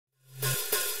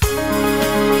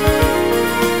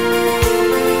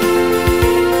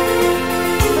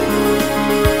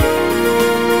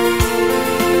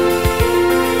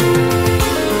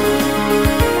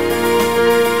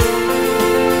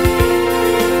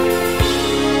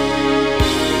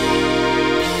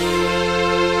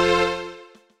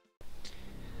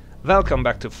Welcome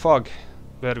back to Fog,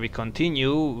 where we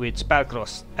continue with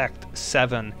Spellcross Act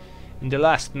 7. In the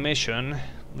last mission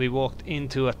we walked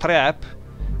into a trap,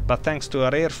 but thanks to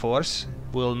our air force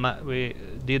we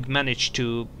did manage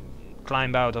to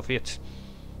climb out of it.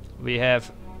 We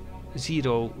have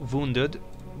 0 wounded,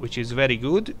 which is very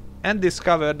good, and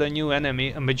discovered a new enemy,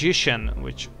 a magician,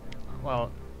 which, well,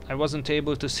 I wasn't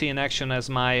able to see in action as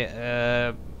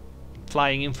my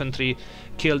flying infantry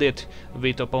killed it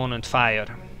with opponent fire.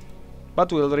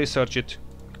 But we'll research it.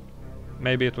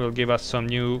 Maybe it will give us some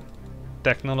new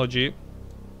technology.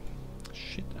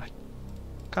 Shit, I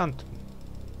can't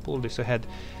pull this ahead.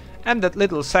 And that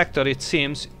little sector, it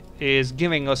seems, is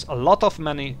giving us a lot of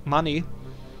money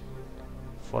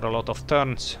for a lot of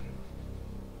turns.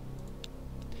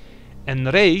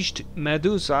 Enraged,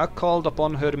 Medusa called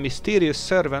upon her mysterious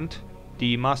servant,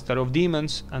 the Master of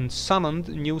Demons, and summoned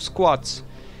new squads.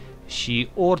 She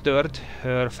ordered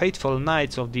her faithful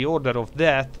knights of the Order of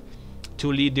Death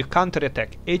to lead the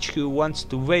counterattack. HQ wants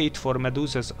to wait for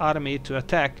Medusa's army to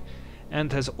attack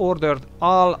and has ordered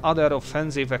all other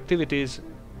offensive activities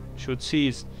should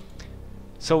cease.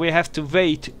 So we have to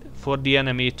wait for the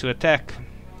enemy to attack.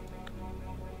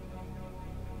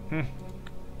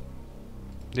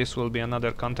 This will be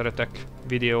another counterattack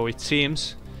video, it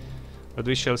seems, but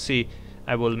we shall see.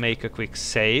 I will make a quick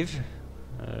save.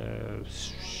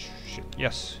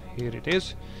 Yes, here it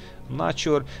is. I'm not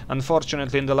sure.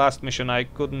 Unfortunately, in the last mission I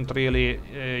couldn't really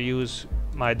use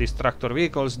my destructor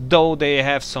vehicles, though they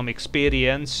have some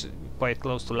experience, quite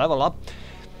close to level up.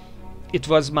 It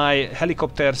was my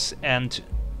helicopters and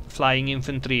flying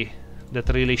infantry that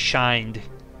really shined.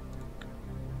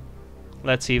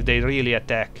 Let's see if they really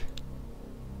attack.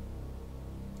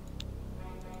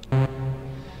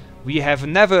 We have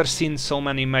never seen so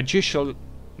many magical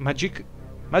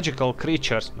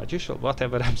creatures. Magical,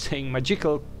 whatever I'm saying.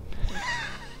 Magical.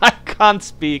 I can't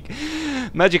speak.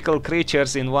 Magical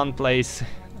creatures in one place.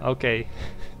 Okay.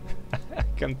 I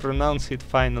can pronounce it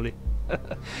finally.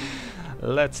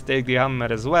 Let's take the hammer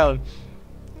as well.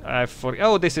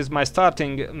 Oh, this is my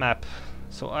starting map.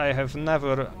 So I have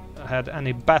never had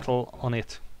any battle on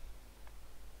it.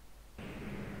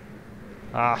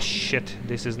 Ah, shit.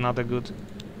 This is not a good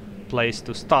place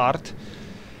to start.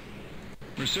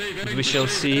 But we shall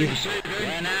see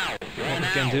what we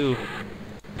can do.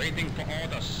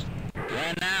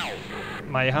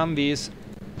 My Humvees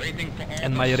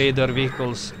and my radar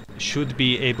vehicles should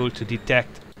be able to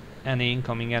detect any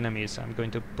incoming enemies. I'm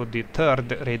going to put the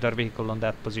 3rd radar vehicle on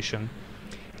that position.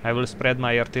 I will spread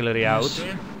my artillery out.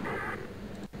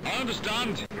 I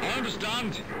understand.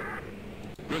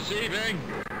 Receiving.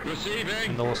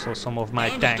 And also some of my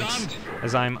tanks,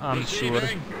 as I'm unsure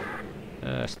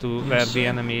as to where the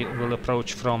enemy will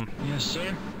approach from. Yes,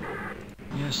 sir.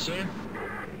 Yes, sir.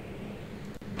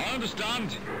 I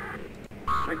understand.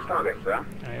 Next target, sir.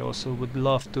 I also would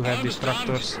love to have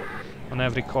destructors on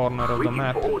every corner of the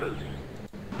map.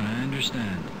 I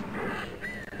understand.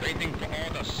 Waiting for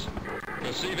orders.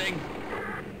 Receiving.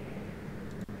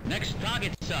 Next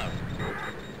target, sir.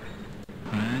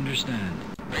 I understand.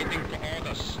 Waiting for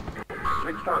orders.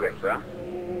 Next target, sir.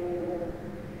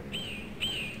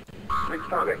 Next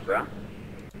target, sir.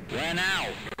 Where now?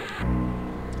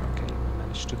 Okay,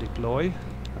 managed to deploy.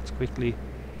 Let's quickly...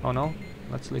 Oh no,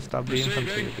 let's lift up the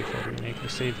infantry before we make the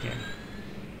save game.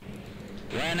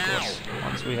 Where now? Of course,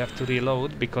 once we have to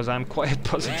reload, because I'm quite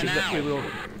positive that we will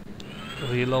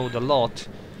reload a lot.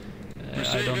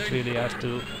 I don't really have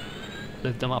to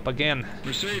lift them up again.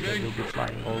 They will be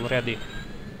flying already.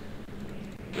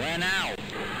 Where now?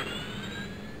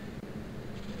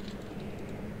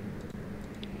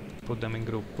 Put them in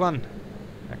group 1.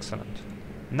 Excellent.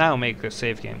 Now make the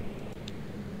save game.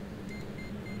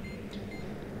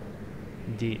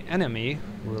 The enemy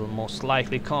will most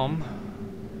likely come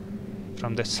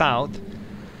from the south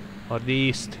or the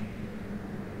east.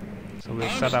 So we'll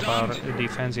set up our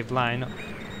defensive line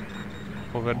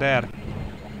over there.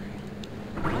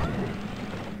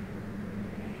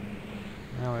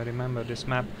 Now I remember this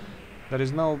map. There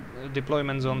is no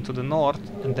deployment zone to the north,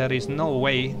 and there is no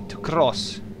way to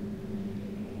cross.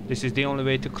 This is the only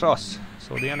way to cross,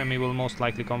 so the enemy will most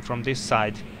likely come from this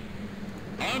side.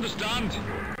 I understand.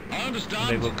 And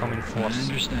they will come in force. I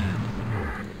understand.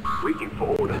 Waiting for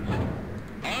orders.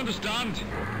 I understand.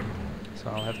 So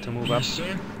I'll have to move up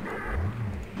sir.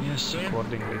 Yes, sir.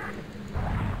 accordingly.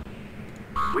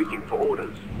 Waiting for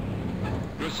orders.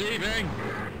 Receiving.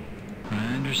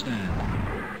 I understand.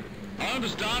 I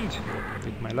understand.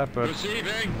 With my leopards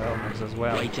Receiving. and helmets as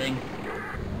well. Waiting.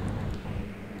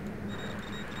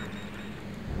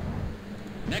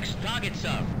 Next target,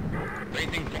 sir.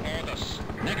 Waiting for orders.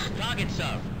 Next target,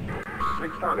 sir.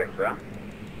 Next target, sir.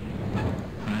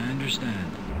 I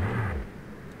understand.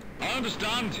 I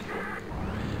understand.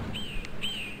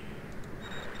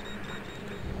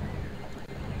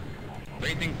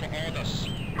 Waiting for orders.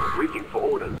 Waiting for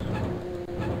orders.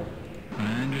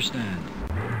 I understand.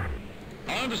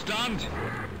 I understand.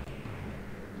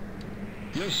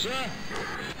 Yes, sir.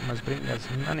 Must bring as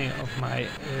many of my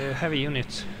heavy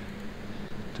units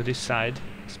to this side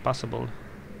as possible.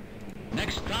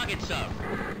 Next target, sir.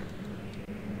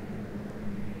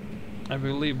 I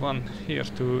will leave one here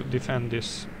to defend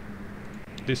this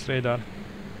radar,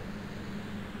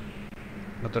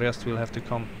 but the rest will have to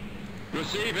come.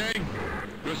 Receiving.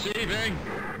 Receiving.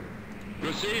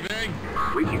 Receiving.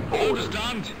 Waiting for I orders.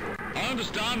 understand. I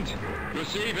understand.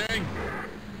 Receiving.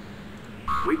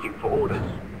 Waiting for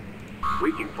orders.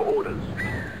 Waiting for orders.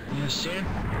 Yes, sir.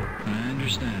 I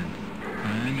understand.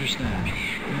 I understand.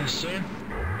 Yes, sir.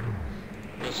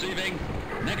 Receiving.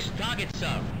 Next target,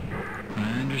 sir.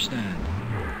 I understand.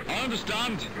 I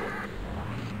understand.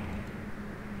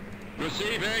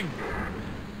 Receiving.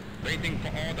 Waiting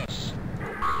for orders.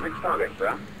 Next target,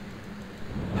 sir.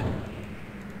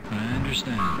 I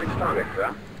understand. Next target,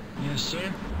 sir. Yes,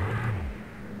 sir.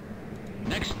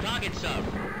 Next target, sir.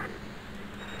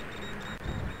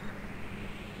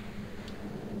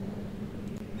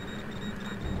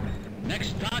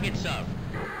 Next target, sir.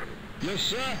 Yes,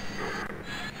 sir.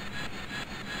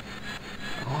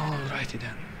 Alrighty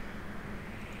then.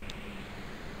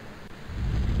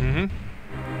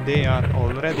 They are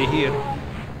already here.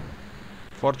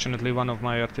 Fortunately, one of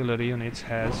my artillery units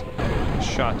has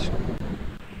shot.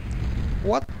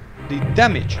 What? The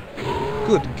damage!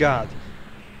 Good God!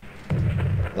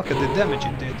 Look at the damage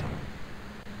it did.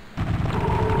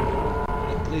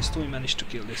 At least we managed to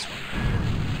kill this one.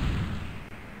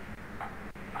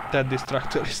 That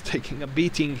destructor is taking a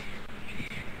beating.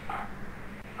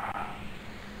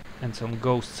 And some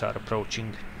ghosts are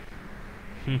approaching.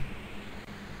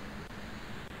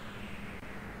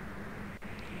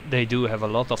 They do have a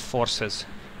lot of forces.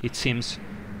 It seems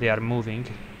they are moving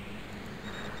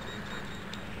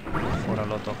for a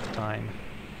lot of time.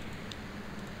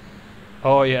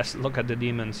 Oh yes, look at the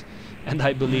demons. And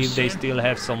I believe they still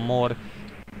have some more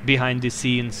behind the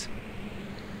scenes.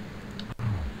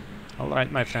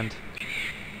 Alright, my friend.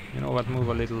 You know what, move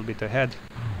a little bit ahead.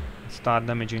 Start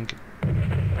damaging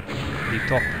the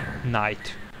top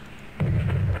knight.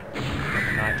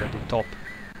 The knight at the top.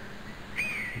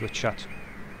 Good shot.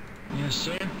 Yes,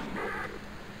 sir.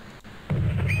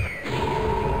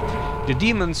 The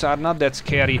demons are not that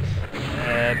scary.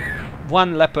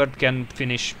 One leopard can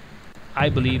finish, I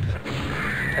believe,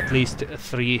 at least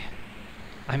 3.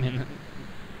 I mean,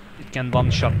 it can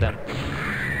one-shot them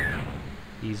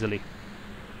easily.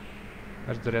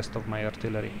 Where's the rest of my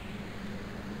artillery?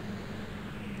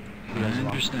 I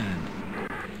understand.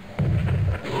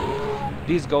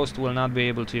 These ghosts will not be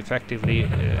able to effectively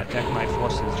attack my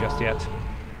forces just yet.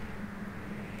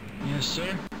 Yes,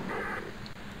 sir.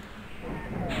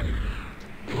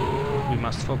 We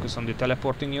must focus on the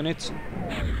teleporting units.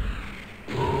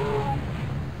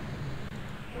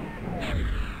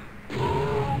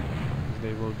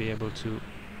 They will be able to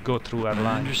go through our I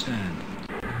lines. understand.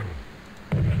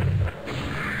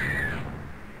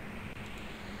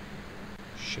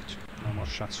 Shit, no more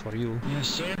shots for you. Yes,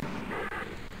 sir.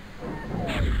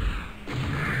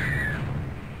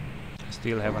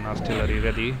 Still have an artillery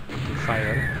ready to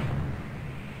fire.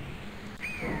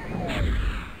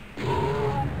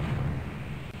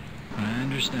 I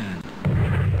understand.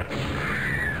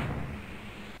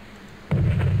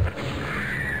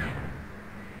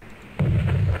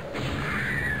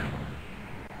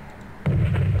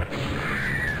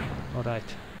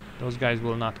 Alright, those guys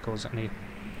will not cause any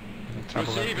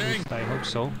trouble, at least I hope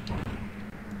so.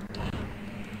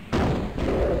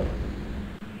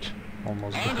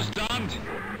 Almost I done. understand.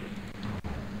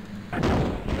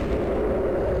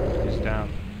 He's down.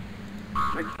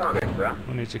 Next target, sir.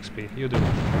 Who needs XP? You do.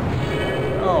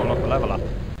 Oh, look, level up.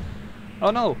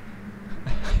 Oh no!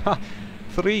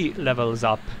 3 levels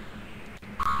up.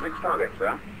 Next target,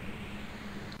 sir.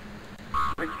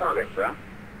 Next target, sir.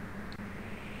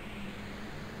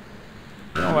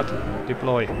 You know what?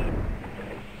 Deploy.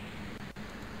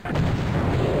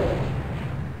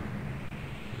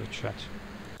 Good shot.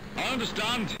 I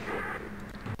understand.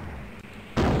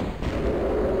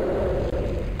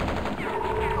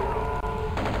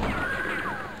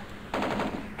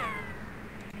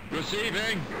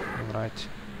 Receiving. Alright.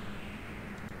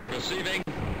 Receiving.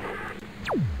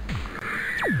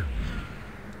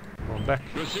 Go back.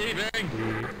 Receiving.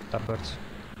 The tappers.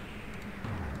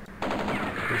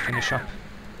 We'll finish up.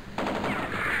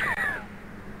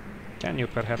 Can you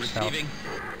perhaps help? Receiving.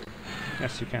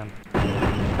 Yes, you can.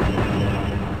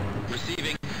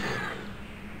 Receiving.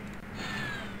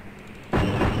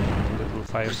 Little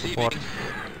fire support.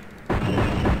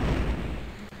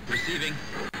 Receiving.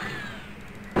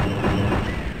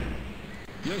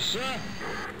 Yes, sir.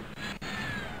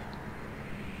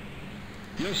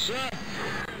 Yes, sir.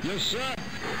 Yes, sir.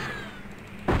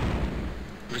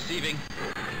 Receiving.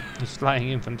 These flying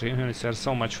infantry units are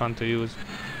so much fun to use.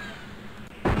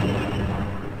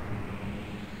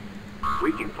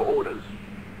 Waiting for orders.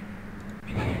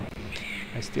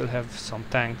 I still have some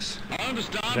tanks I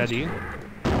understand. ready.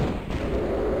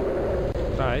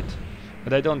 Right.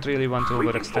 But I don't really want to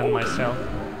overextend myself.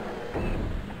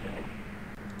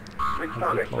 Next I'll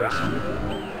target, deploy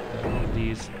sir. some of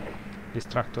these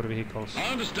tractor vehicles. I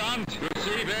understand.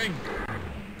 Receiving.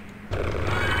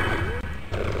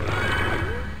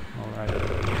 Alright.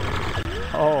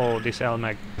 Oh, this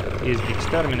LMAG is the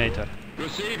exterminator.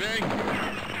 Receiving.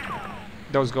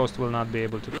 Those ghosts will not be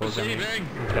able to cause any Receiving.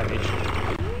 damage.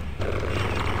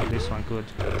 But this one could.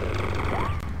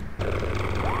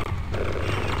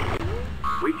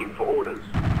 Waiting for orders.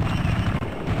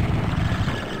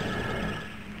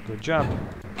 Good job.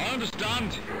 I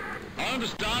understand. I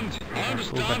understand. I Pull back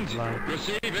understand. the line.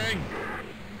 Receiving.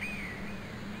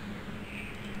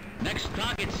 Next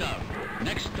target, sir.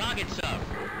 Next target, sir.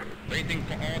 Waiting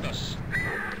for orders.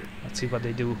 Let's see what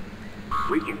they do.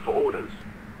 Waiting for orders.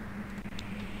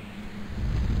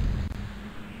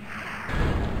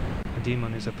 A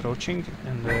demon is approaching,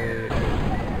 and the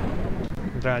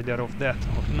Rider of Death,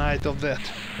 or Knight of Death.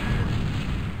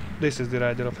 This is the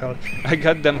Rider of Hell. I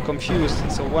got them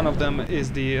confused, so one of them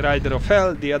is the Rider of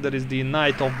Hell, the other is the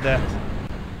Knight of Death.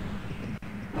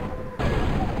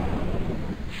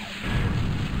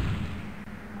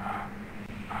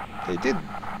 They did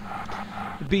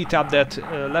beat up that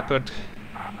leopard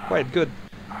quite good.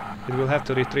 It will have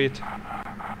to retreat.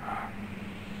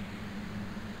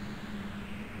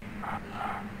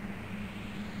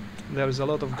 There's a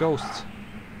lot of ghosts.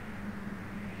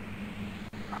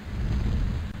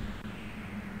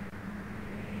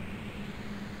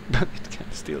 But it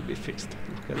can still be fixed.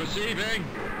 Look at it. Receiving.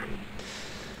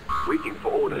 Waiting for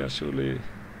They are orders. surely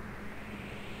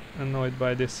annoyed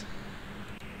by this.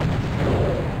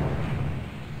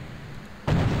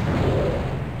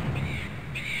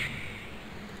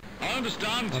 I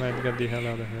understand. Alright, get the hell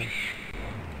out of here.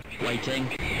 Waiting.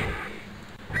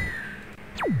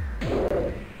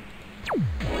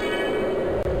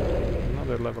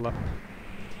 Another level up.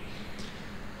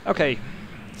 Okay,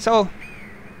 so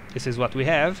this is what we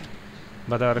have,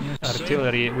 but our Yes, sir.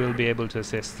 artillery will be able to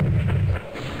assist.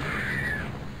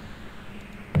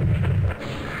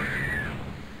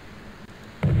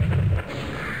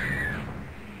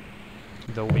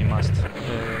 Though we must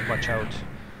watch out,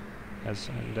 as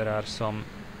there are some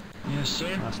Yes,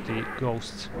 sir. nasty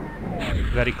ghosts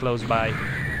very close by.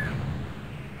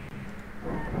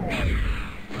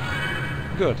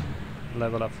 Good.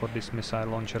 Level up for this missile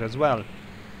launcher as well.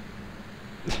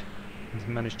 He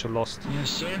managed to lost Yes,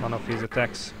 sir. one of his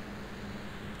attacks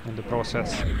in the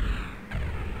process.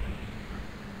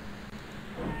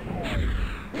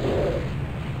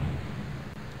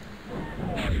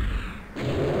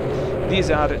 These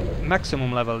are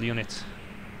maximum level units,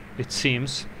 it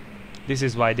seems. This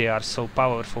is why they are so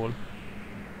powerful.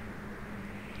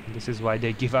 This is why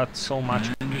they give out so much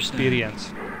I understand.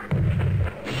 experience.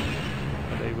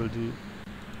 They will do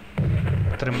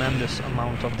tremendous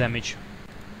amount of damage.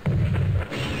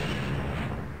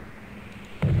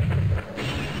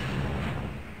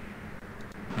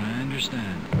 I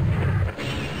understand.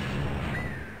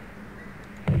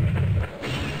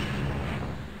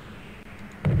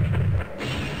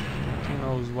 Who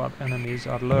knows what enemies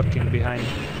are lurking behind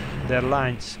their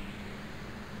lines.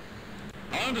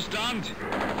 I understand.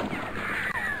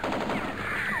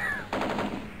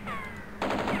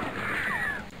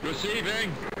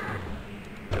 Receiving.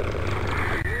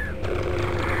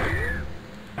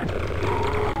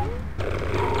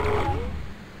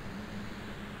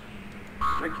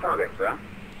 Next target, sir.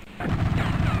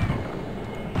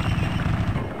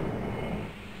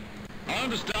 I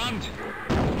understand.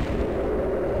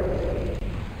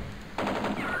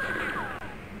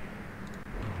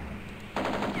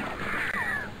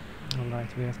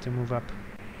 Alright, we have to move up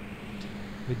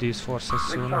with these forces Next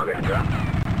soon. target, sir.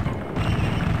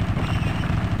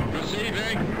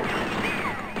 Receiving.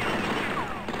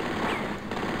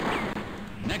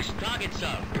 Next target,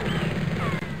 sir.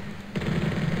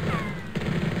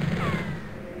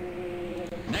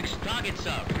 Next target,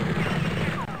 sir.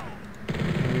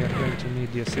 We are going to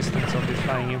need the assistance of the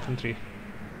flying infantry.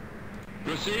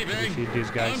 Receiving. defeat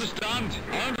these guys. I understand.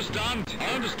 I understand.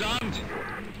 I understand.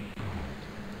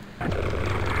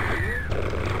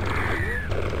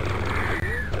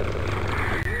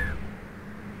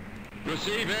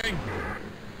 Receiving.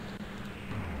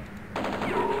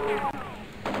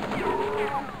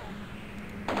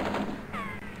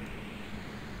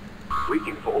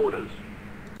 Waiting for orders.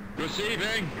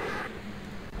 Receiving.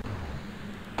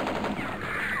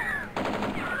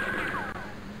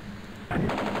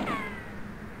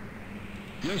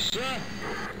 Yes, sir.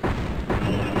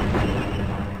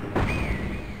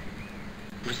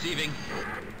 Receiving.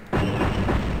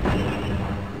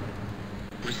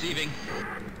 Receiving.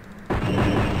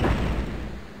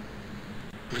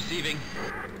 Receiving.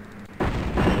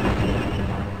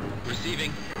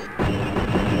 Receiving.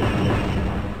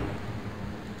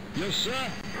 Yes, sir.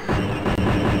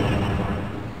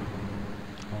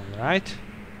 Alright.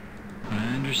 I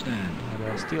understand.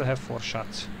 But I still have 4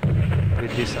 shots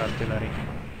with this artillery.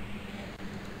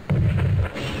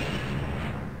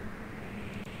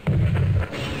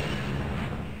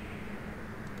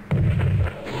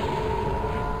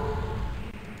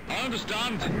 I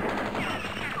understand.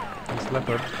 This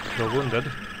leopard, though wounded,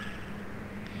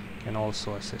 can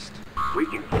also assist.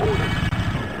 Waiting for orders.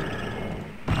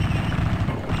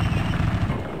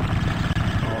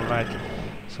 Alright,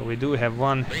 so we do have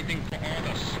one Waiting for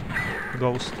orders.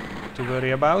 ghost to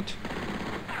worry about.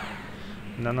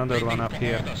 And another Waiting one up for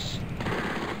here. orders.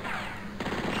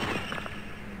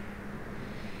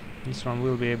 This one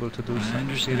will be able to do I some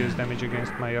understand. serious damage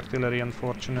against my artillery, I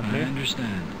unfortunately.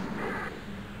 understand.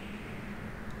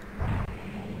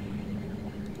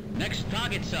 Next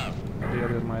target, sir. The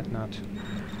other might not.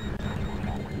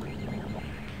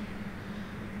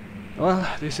 Well,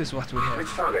 this is what we Next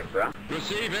have. target, sir.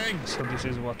 Receiving. So this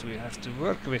is what we have to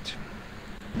work with.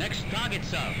 Next target,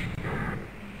 sir.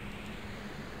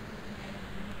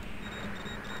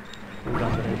 Pull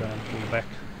down the radar and pull back,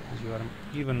 as you are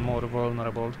even more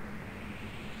vulnerable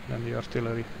than the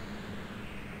artillery.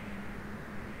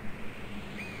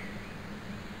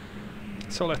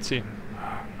 So let's see.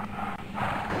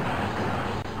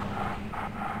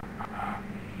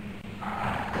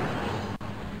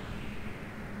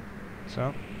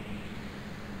 So,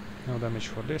 no damage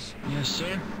for this. Yes,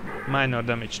 sir. Minor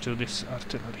damage to this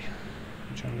artillery,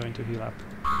 which I'm going to heal up.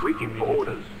 Waiting for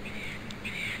orders.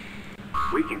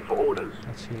 Waiting for orders.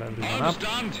 Let's heal I everyone up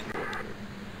understand.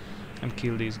 and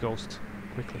kill these ghosts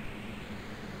quickly.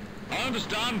 I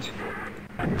understand.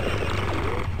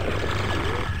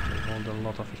 Hold a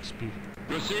lot of XP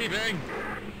Receiving.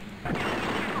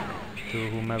 to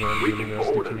whomever delivers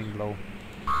the killing blow.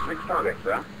 Next target,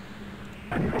 sir.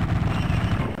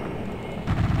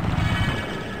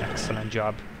 Excellent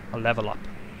job. A level up.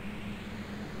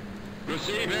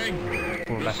 Receiving.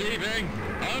 Pull back. Receiving.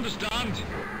 I understand.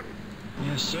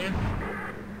 Yes, sir.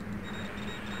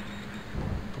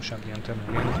 Push up the antenna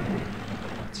again.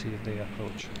 Let's see if they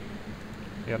approach.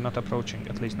 They are not approaching,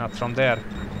 at least not from there.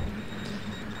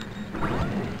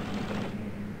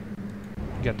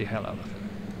 Get the hell out of it.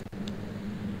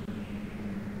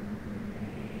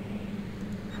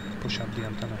 Push up the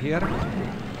antenna here.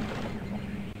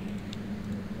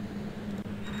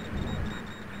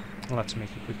 Let's make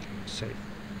a quick save.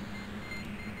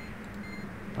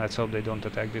 Let's hope they don't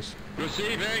attack this.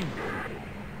 Receiving.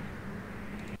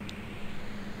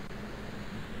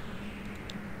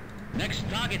 Next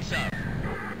target, sir.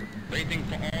 Waiting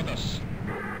for orders.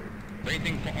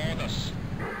 Waiting for orders.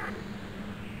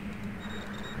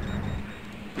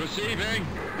 Receiving.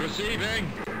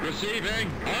 Receiving.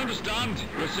 Receiving. I understand.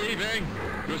 Receiving.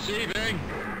 Receiving.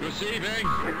 Receiving.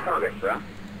 Next target, sir.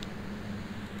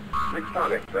 Next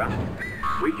target, sir.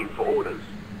 Waiting for orders.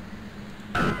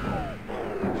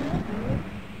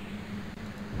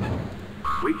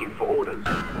 Waiting for orders.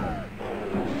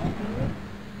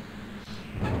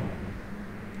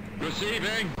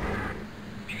 Receiving.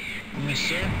 Yes,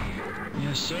 sir.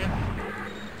 Yes, sir.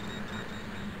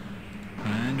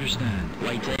 I understand.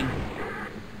 Waiting.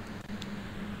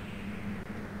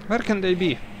 Where can they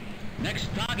be?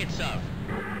 Next target, sir.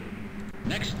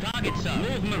 Next target, sir.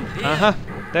 Movement here. Aha!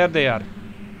 There they are.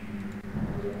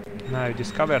 Now you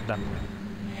discovered them.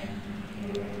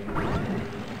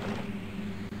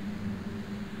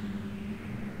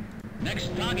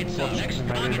 Next target, sir. Next Fortunately,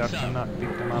 my target, radar sir. cannot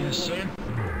pick them up. Yes, sir.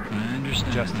 I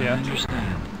understand. Just I yet.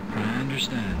 understand. I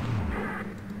understand.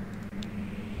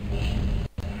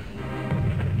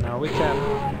 Now we can.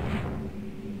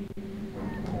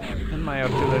 And my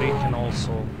artillery can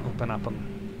also open up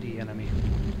on the enemy.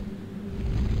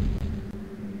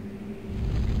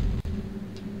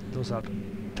 Those are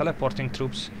teleporting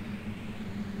troops.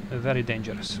 very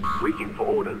dangerous. Waiting for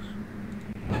orders.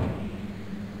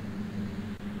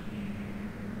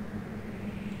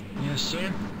 Yes,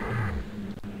 sir.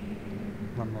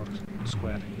 One more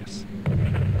square, yes.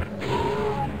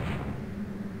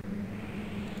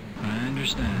 I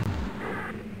understand.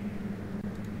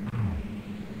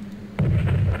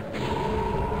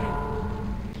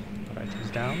 Right,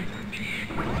 he's down.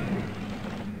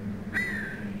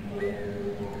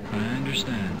 I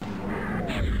understand.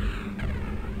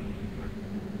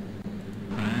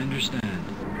 I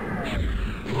understand.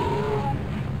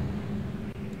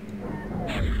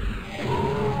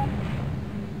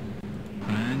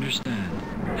 I understand.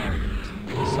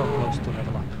 So close to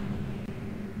level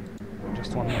up.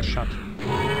 Just one more shot.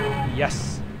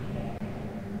 Yes!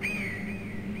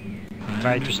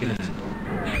 Try to kill it.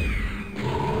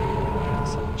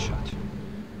 Excellent shot.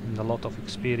 And a lot of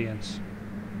experience.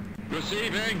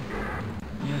 Receiving.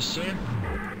 Yes, sir.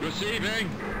 Receiving.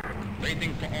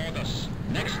 Waiting for orders.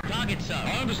 Next target, sir.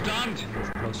 I understand.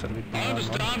 Move closer with I my armor.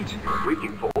 understand.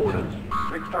 Waiting for orders.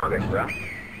 Next target, sir.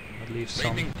 But leave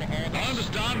some Waiting for orders. I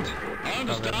understand. I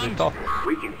cover at the understand. top.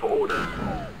 Waiting for orders.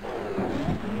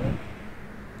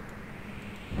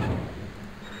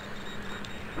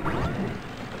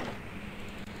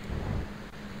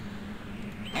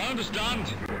 I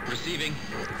understand. Receiving.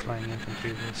 The flying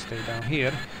infantry will stay down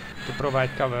here to provide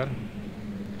cover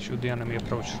should the enemy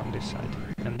approach from this side.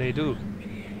 And they do.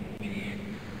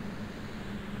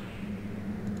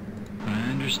 I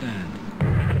understand.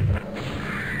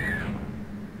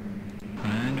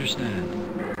 I understand.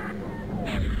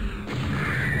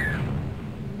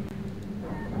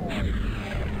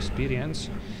 Experience,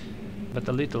 but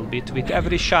a little bit with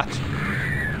every shot.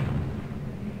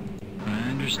 I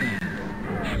understand.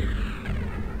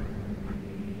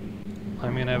 I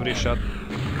mean every shot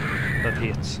that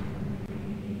hits.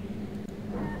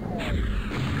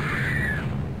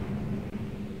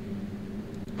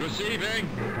 Receiving.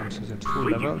 Comes is at full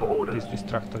Waiting for level. orders. This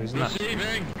distractor is not.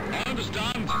 Receiving. I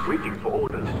understand. Waiting for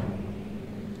orders.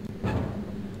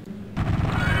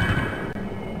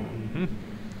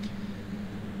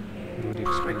 Good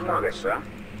Next target, experience. sir.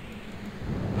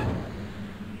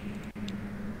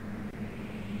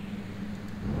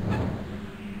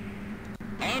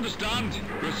 I understand.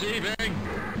 Receiving.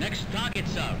 Next target,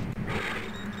 sir.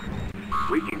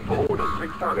 Waiting for orders.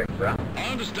 Next target, sir. I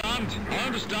understand. I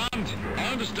understand. I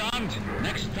understand.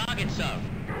 Next target, sir.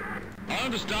 I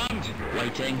understand.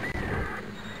 Waiting.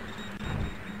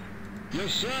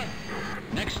 Yes, sir.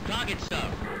 Next target, sir.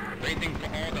 Waiting for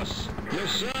orders.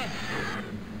 Yes, sir.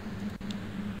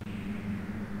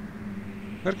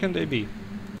 Where can they be?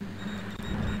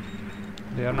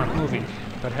 They are not moving.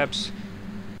 Perhaps...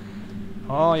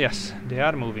 Oh yes, they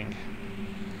are moving.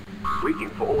 Waiting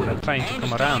for They're orders. trying to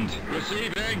come around.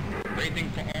 Receiving. Waiting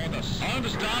for orders. I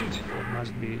understand. There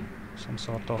must be some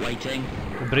sort of Waiting.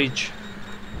 bridge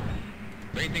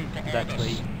Waiting for that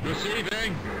orders. way.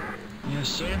 Receiving. Yes,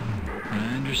 sir. I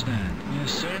understand.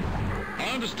 Yes, sir. I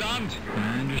understand.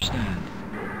 I understand.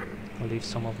 I'll leave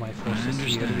some of my forces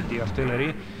here understand. with the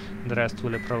artillery. The rest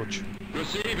will approach.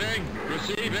 Receiving.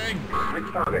 Receiving.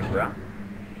 Next target, sir.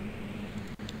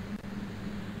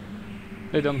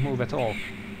 They don't move at all.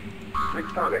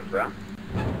 Next target, sir.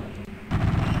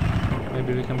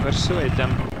 Maybe we can persuade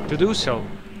them to do so.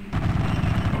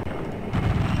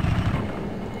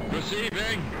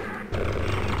 Receiving.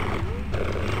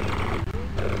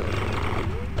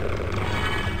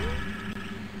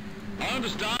 I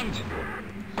understand.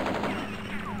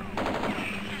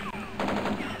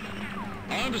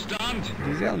 I understand.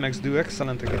 These Elmex do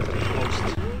excellent against the post.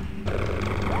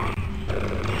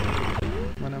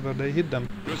 Whenever they hit them.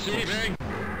 Receiving.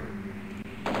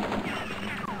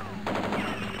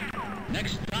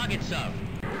 Next target, sir.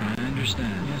 I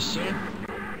understand. Yes, sir.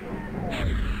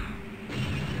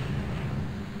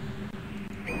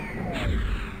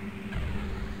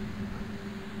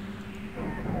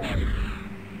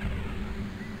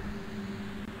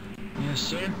 Yes,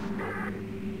 sir.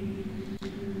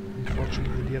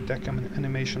 Unfortunately, the attack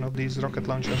animation of these rocket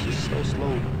launchers is so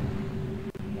slow.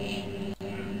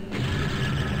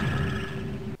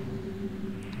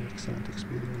 Excellent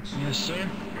experience. Yes, sir.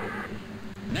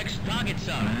 Next target,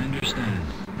 sir. I understand.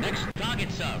 Next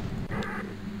target, sir.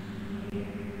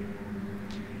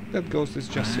 That ghost is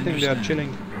just I sitting there understand.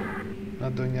 chilling,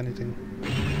 not doing anything.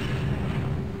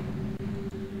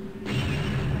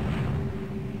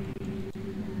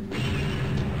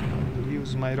 I will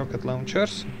use my rocket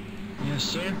launchers Yes,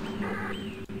 sir.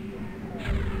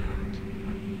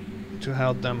 to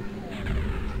help them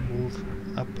move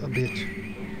up a bit.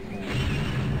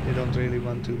 They don't really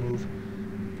want to move.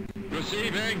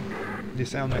 Receiving.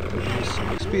 This Elmec could use some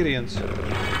experience.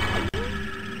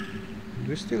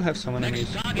 We still have some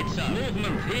enemies. Next target, sir.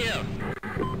 Movement here.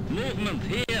 Movement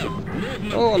here.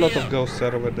 Movement Oh, a lot here. of ghosts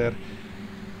are over there.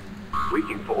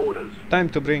 Waiting for orders. Time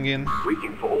to bring in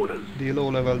Waiting for orders. the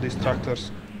low-level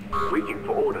distractors. Waiting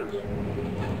for orders.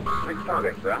 Next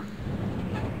target, sir.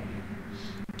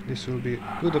 This will be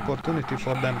a good opportunity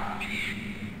for them.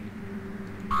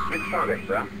 Next target,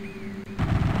 sir.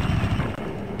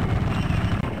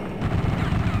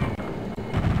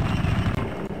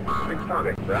 Next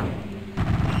target, sir.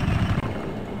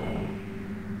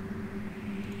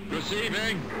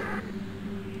 Receiving.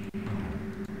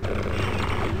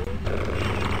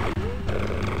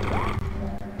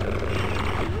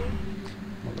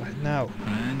 Alright, now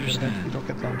I understand. the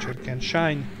rocket launcher can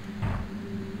shine.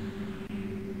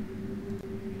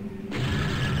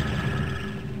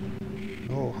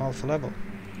 Oh, half level.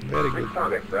 Very good. Next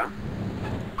target, sir.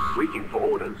 Waiting for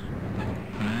orders.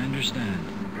 I understand.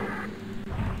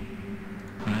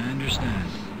 I understand.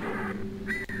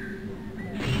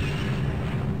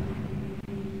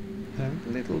 Have a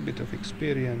little bit of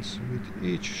experience with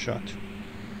each shot.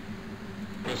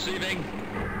 Receiving.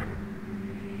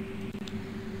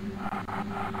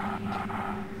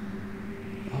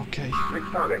 Okay.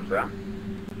 Next target, sir.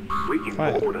 Waiting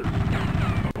Fire. for orders.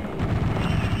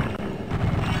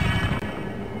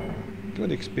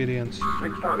 Good experience.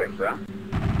 Next target, sir.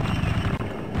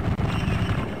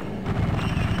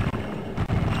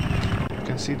 You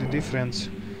can see the difference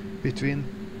between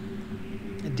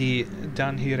the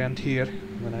down here and here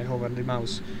when I hover the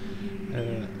mouse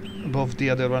above the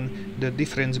other one. The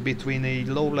difference between a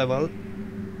low level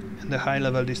and a high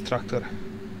level distractor.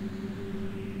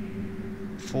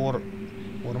 4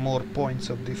 or more points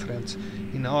of difference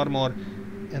in armor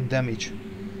and damage.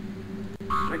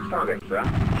 Next target, sir.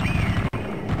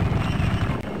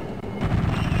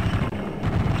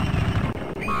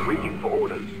 Waiting for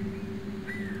orders.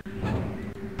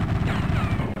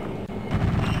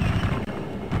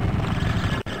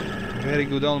 Very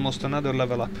good, almost another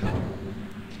level up.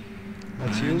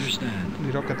 Let's I use understand.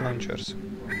 the rocket launchers.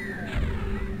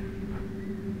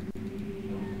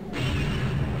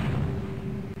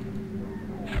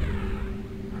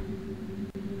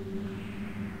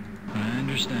 I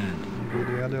understand.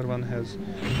 Maybe the other one has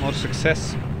more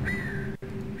success.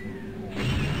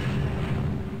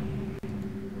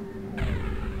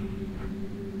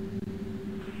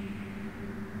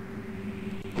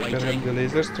 Can have the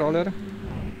laser stroller.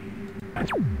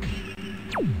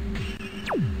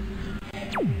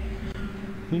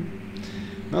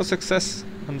 No success,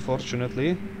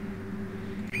 unfortunately.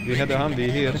 If we had a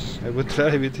Humvee here, I would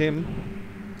try with him.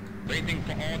 Waiting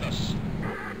for orders.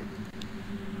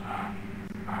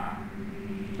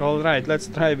 Alright, let's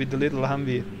try with the little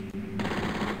Humvee.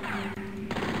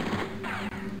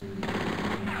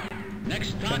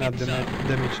 Next Cannot target, sir.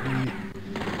 damage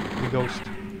the ghost.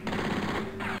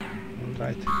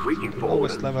 Alright, Waiting the for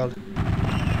lowest orders. level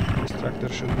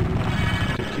distractor should be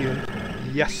the kill.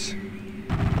 Yes!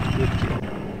 Good kill.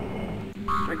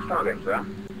 Next target, sir.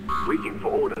 Waiting for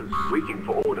orders. Waiting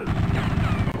for orders.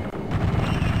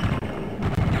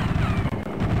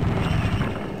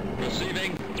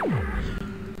 Receiving.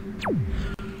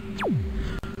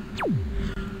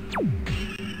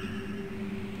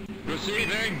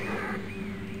 Receiving.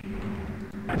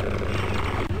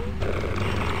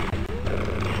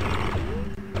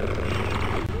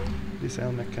 This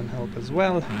helmet can help as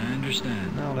well. I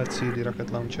understand. Now let's see the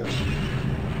rocket launchers.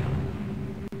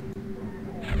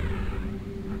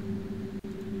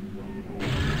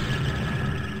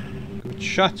 Good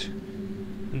shot.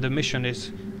 And the mission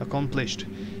is accomplished.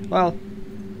 Well,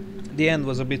 the end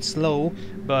was a bit slow,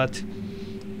 but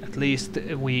at least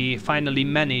we finally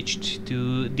managed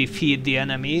to defeat the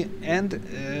enemy, and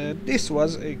this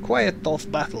was a quite tough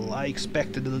battle. I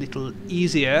expected a little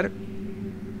easier.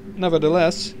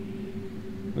 Nevertheless,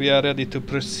 we are ready to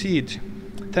proceed.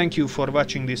 Thank you for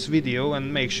watching this video,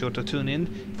 and make sure to tune in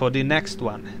for the next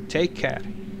one. Take care.